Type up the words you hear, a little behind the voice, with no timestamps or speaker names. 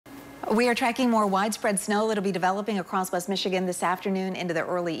We are tracking more widespread snow that'll be developing across West Michigan this afternoon into the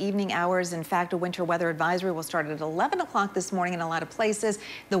early evening hours. In fact, a winter weather advisory will start at 11 o'clock this morning in a lot of places.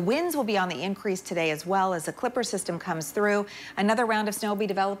 The winds will be on the increase today as well as a clipper system comes through. Another round of snow will be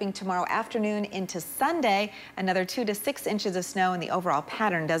developing tomorrow afternoon into Sunday. Another 2 to 6 inches of snow, and the overall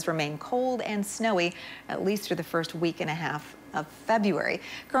pattern does remain cold and snowy at least through the first week and a half of February.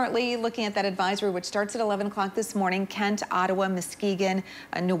 Currently looking at that advisory, which starts at 11 o'clock this morning. Kent, Ottawa, Muskegon,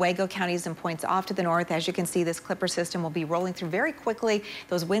 Newaygo counties and points off to the north. As you can see, this clipper system will be rolling through very quickly.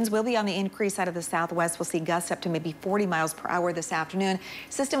 Those winds will be on the increase out of the southwest. We'll see gusts up to maybe 40 miles per hour this afternoon.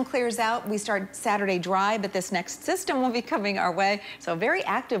 System clears out. We start Saturday dry, but this next system will be coming our way. So a very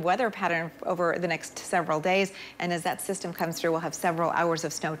active weather pattern over the next several days. And as that system comes through, we'll have several hours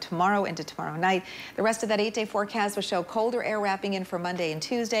of snow tomorrow into tomorrow night. The rest of that 8-day forecast will show colder air wrapping in for Monday and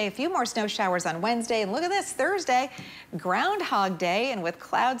Tuesday. A few more snow showers on Wednesday. And look at this, Thursday, Groundhog Day. And with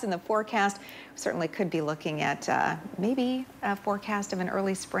clouds in the forecast, certainly could be looking at maybe a forecast of an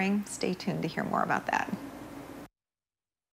early spring. Stay tuned to hear more about that.